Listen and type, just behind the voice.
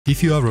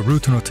If you are a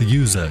RouteNote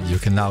user, you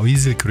can now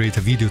easily create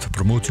a video to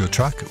promote your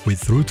track with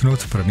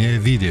RouteNote Premiere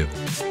Video.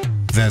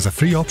 There's a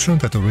free option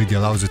that already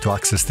allows you to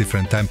access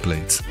different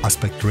templates,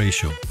 aspect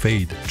ratio,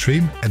 fade,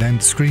 trim and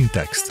end screen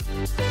text.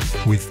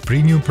 With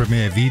Premium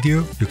Premiere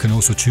Video, you can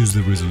also choose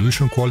the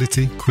resolution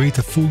quality, create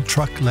a full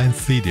track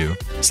length video,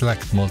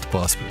 select multiple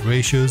aspect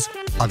ratios,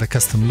 add a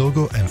custom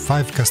logo and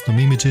 5 custom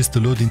images to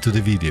load into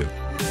the video.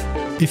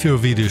 If your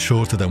video is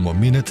shorter than 1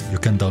 minute, you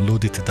can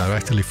download it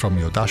directly from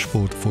your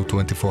dashboard for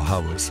 24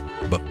 hours,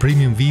 but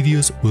premium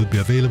videos will be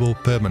available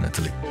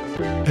permanently.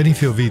 And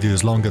if your video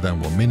is longer than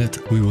 1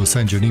 minute, we will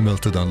send you an email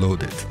to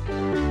download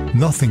it.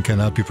 Nothing can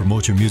help you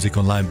promote your music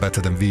online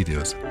better than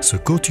videos, so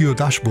go to your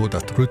dashboard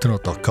at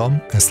routenote.com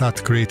and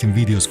start creating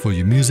videos for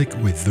your music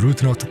with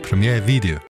RouteNote Premiere Video.